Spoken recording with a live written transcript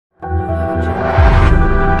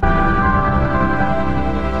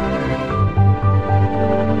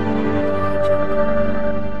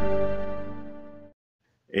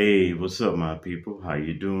What's up, my people? How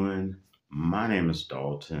you doing? My name is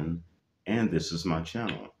Dalton, and this is my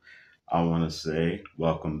channel. I want to say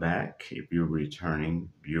welcome back if you're a returning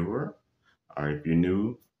viewer, or if you're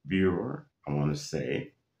new viewer, I want to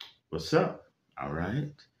say what's up, all right?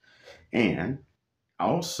 And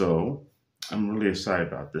also, I'm really excited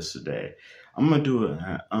about this today. I'm going to do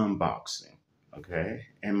an unboxing, okay?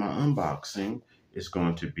 And my unboxing is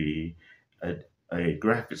going to be a, a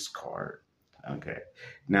graphics card. Okay.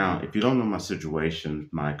 Now, if you don't know my situation,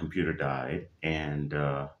 my computer died, and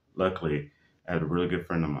luckily, I had a really good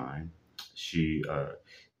friend of mine. She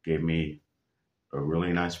gave me a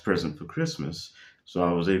really nice present for Christmas, so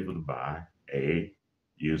I was able to buy a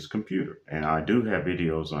used computer. And I do have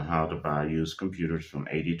videos on how to buy used computers from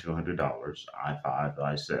 $80 to $100, i5,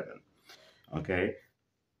 i7. Okay,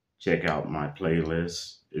 check out my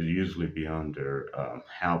playlist. It'll usually be under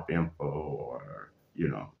help info or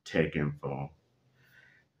tech info,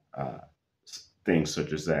 uh, things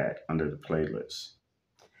such as that under the playlist.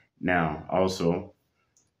 Now, also,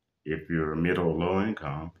 if you're middle or low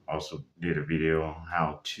income, also did a video on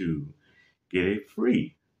how to get a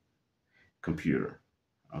free computer.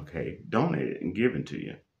 Okay, donated and given to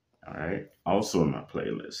you. All right, also in my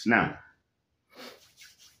playlist. Now,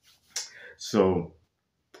 so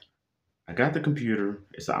I got the computer.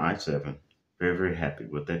 It's an i7. Very, very happy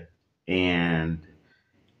with it. And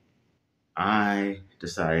I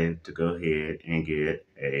decided to go ahead and get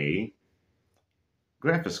a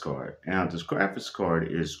graphics card. Now, this graphics card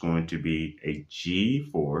is going to be a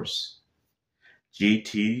GeForce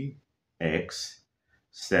GTX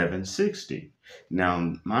 760.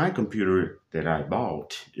 Now, my computer that I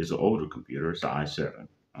bought is an older computer. It's an i7.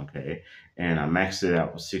 Okay, and I maxed it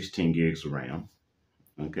out with 16 gigs of RAM.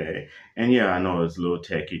 Okay, and yeah, I know it's a little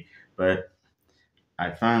techy, but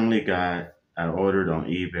I ordered on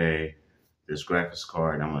eBay this graphics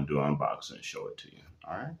card. I'm gonna do an unboxing and show it to you.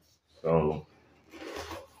 All right, so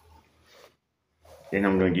then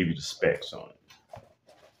I'm gonna give you the specs on it.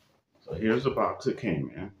 So here's the box it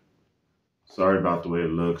came in. Sorry about the way it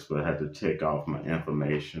looks, but I had to take off my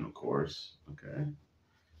information, of course. Okay.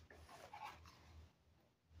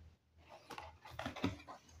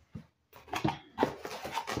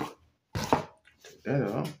 Take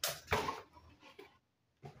that off.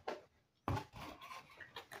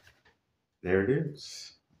 There it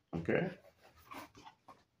is. Okay.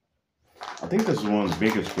 I think this is one of the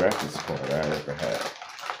biggest graphics cards I ever had.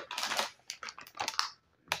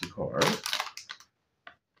 Here's the card.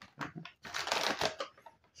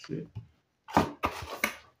 See?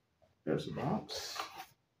 There's the box.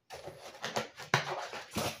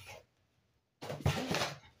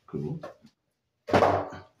 Cool.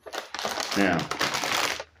 Now,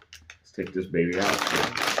 let's take this baby out.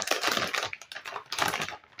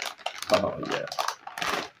 Oh, yeah.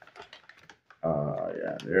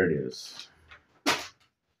 Yeah, there it is. Look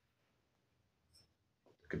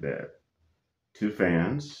at that. Two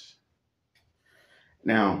fans.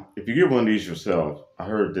 Now, if you get one of these yourself, I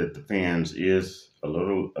heard that the fans is a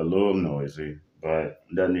little noisy, but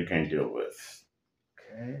nothing you can't deal with.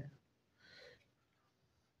 Okay.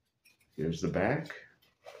 Here's the back.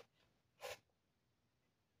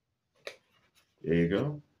 There you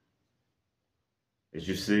go. As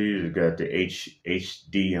you see, you got the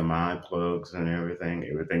HDMI plugs and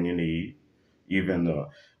everything you need. Even the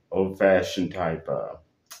old-fashioned type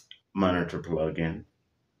monitor plug-in,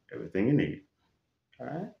 everything you need. All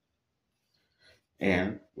right.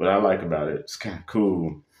 And what I like about it, it's kind of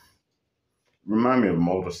cool. Remind me of a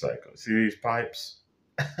motorcycle. See these pipes?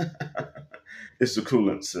 It's a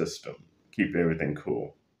coolant system. Keep everything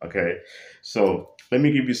cool. Okay. So let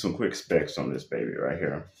me give you some quick specs on this baby right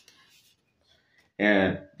here.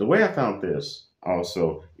 And the way I found this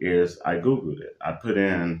also is I Googled it. I put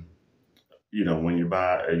in, when you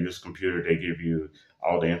buy a used computer, they give you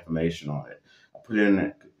all the information on it. I put in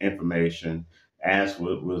that information, asked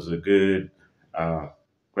what was a good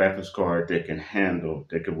graphics card that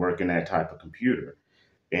could work in that type of computer.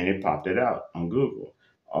 And it popped it out on Google.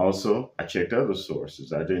 Also, I checked other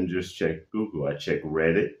sources. I didn't just check Google. I checked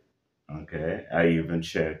Reddit. Okay. I even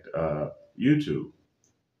checked YouTube.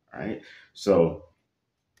 All right. So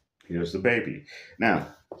here's the baby.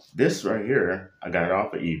 Now, this right here, I got it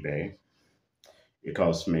off of eBay. It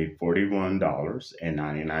cost me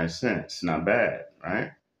 $41.99. Not bad,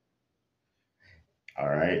 right? All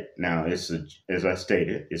right. Now, as I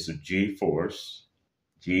stated, it's a GeForce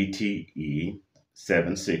GTE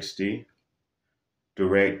 760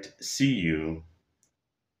 Direct CU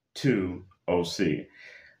 2 OC.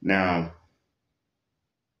 Now,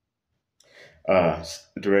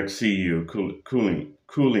 Direct CU cooling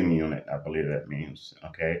cooling unit, I believe that means.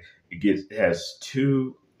 Okay, it has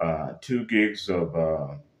 2 gigs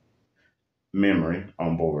of memory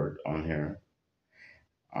on board on here.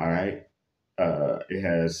 All right, it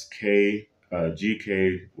has GK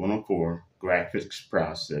 104 graphics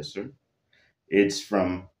processor. It's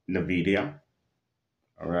from NVIDIA.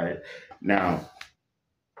 All right, now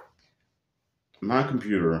my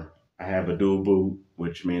computer, I have a dual boot,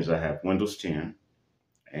 which means I have Windows 10,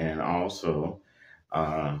 and also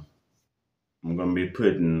uh, I'm going to be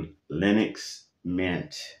putting Linux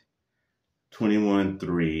Mint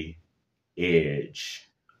 21.3 Edge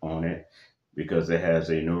on it because it has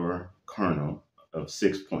a newer kernel of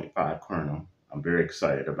 6.5 kernel. I'm very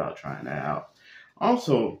excited about trying that out.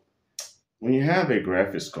 Also, when you have a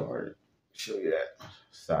graphics card, show you that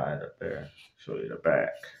side up there, show you the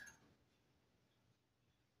back.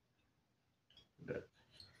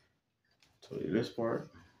 Show you this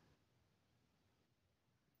part.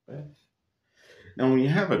 Now, when you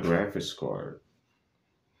have a graphics card,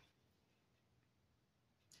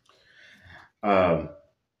 um,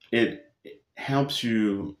 it helps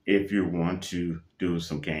you if you want to do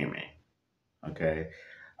some gaming. Okay,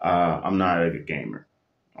 I'm not a gamer.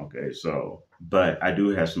 Okay, so but I do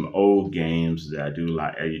have some old games that I do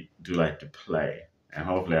like to play, and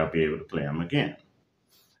hopefully I'll be able to play them again.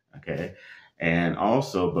 Okay, and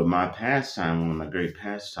also, but my pastime, one of my great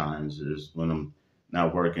pastimes, is when I'm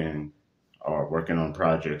not working or working on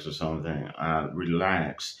projects or something. I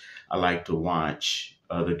relax. I like to watch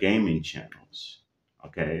other gaming channels.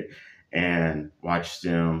 Okay, and watch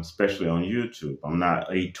them, especially on YouTube. I'm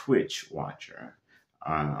not a Twitch watcher.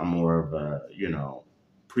 I'm more of a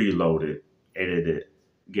preloaded, edited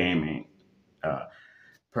gaming uh,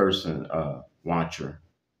 person watcher.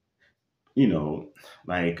 You know,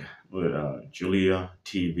 like with Julia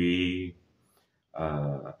TV,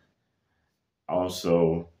 uh,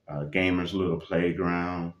 also Gamers Little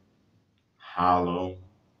Playground, Hollow.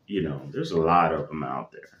 There's a lot of them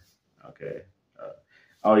out there. Okay. Uh,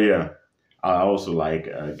 oh yeah, I also like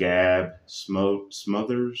Gab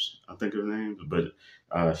Smothers. I think her name,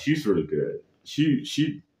 but she's really good.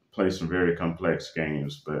 She plays some very complex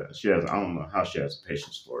games, but I don't know how she has the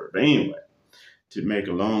patience for it. But anyway, to make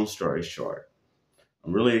a long story short,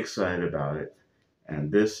 I'm really excited about it,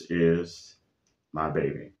 and this is my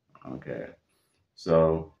baby. Okay,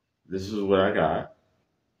 so this is what I got.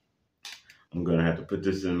 I'm gonna have to put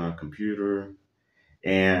this in my computer,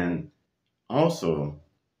 and also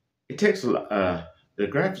it takes a lot. The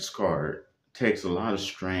graphics card takes a lot of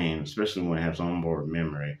strain, especially when it has onboard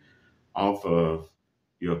memory, off of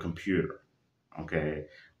your computer. Okay,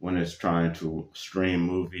 when it's trying to stream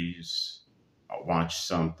movies, or watch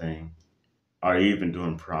something, or even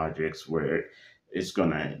doing projects where it's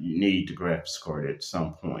gonna need the graphics card at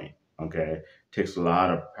some point. Okay, takes a lot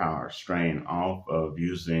of power strain off of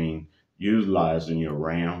utilizing your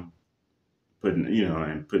RAM,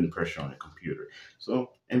 putting pressure on the computer.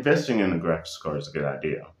 So investing in a graphics card is a good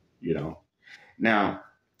idea. You know. Now,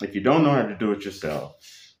 if you don't know how to do it yourself,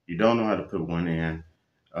 you don't know how to put one in.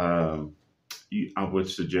 Um, I would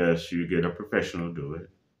suggest you get a professional to do it.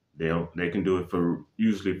 They can do it for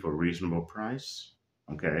usually for a reasonable price.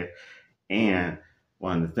 Okay, and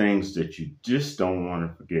one of the things that you just don't want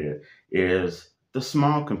to forget is the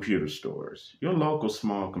small computer stores, your local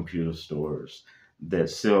small computer stores that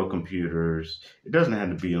sell computers. It doesn't have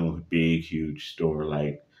to be a big, huge store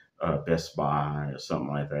like Best Buy or something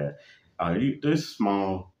like that. There's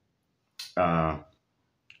small uh,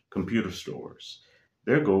 computer stores.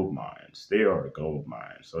 They're gold mines. They are gold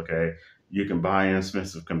mines. Okay, you can buy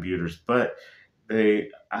inexpensive computers, but I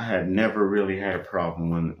had never really had a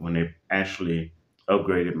problem when they actually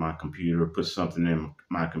upgraded my computer, put something in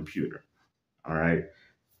my computer. All right,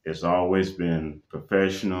 it's always been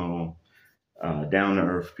professional, down to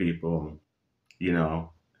earth people. You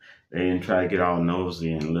know, they didn't try to get all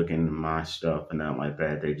nosy and look into my stuff and nothing like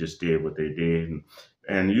that. They just did what they did,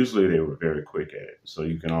 and usually they were very quick at it. So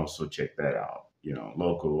you can also check that out.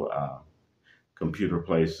 Local computer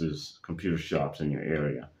places, computer shops in your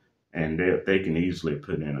area, and they can easily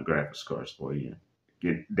put in a graphics card for you.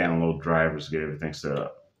 Get download drivers, get everything set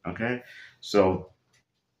up. Okay, so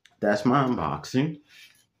that's my unboxing.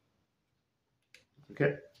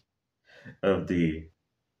 Okay, of the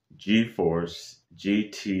GeForce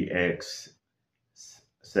GTX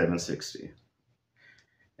 760,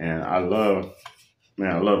 and I love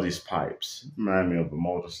these pipes. Remind me of a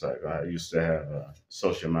motorcycle. I used to have a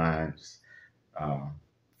social minds uh,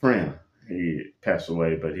 friend. He passed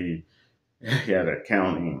away, but he had an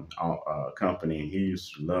accounting company. He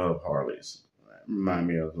used to love Harleys. Remind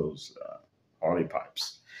me of those Harley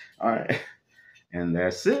pipes. All right. And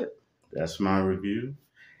that's it. That's my review.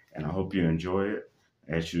 And I hope you enjoy it.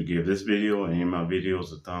 I ask you to give this video and any of my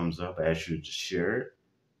videos a thumbs up. I ask you to share it.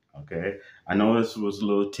 Okay. I know this was a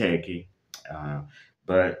little techy,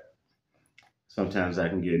 but sometimes I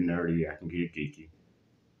can get nerdy. I can get geeky.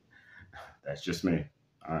 That's just me.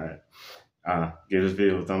 All right. Give this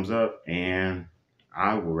video a thumbs up, and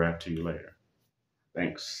I will rap to you later.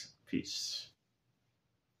 Thanks. Peace.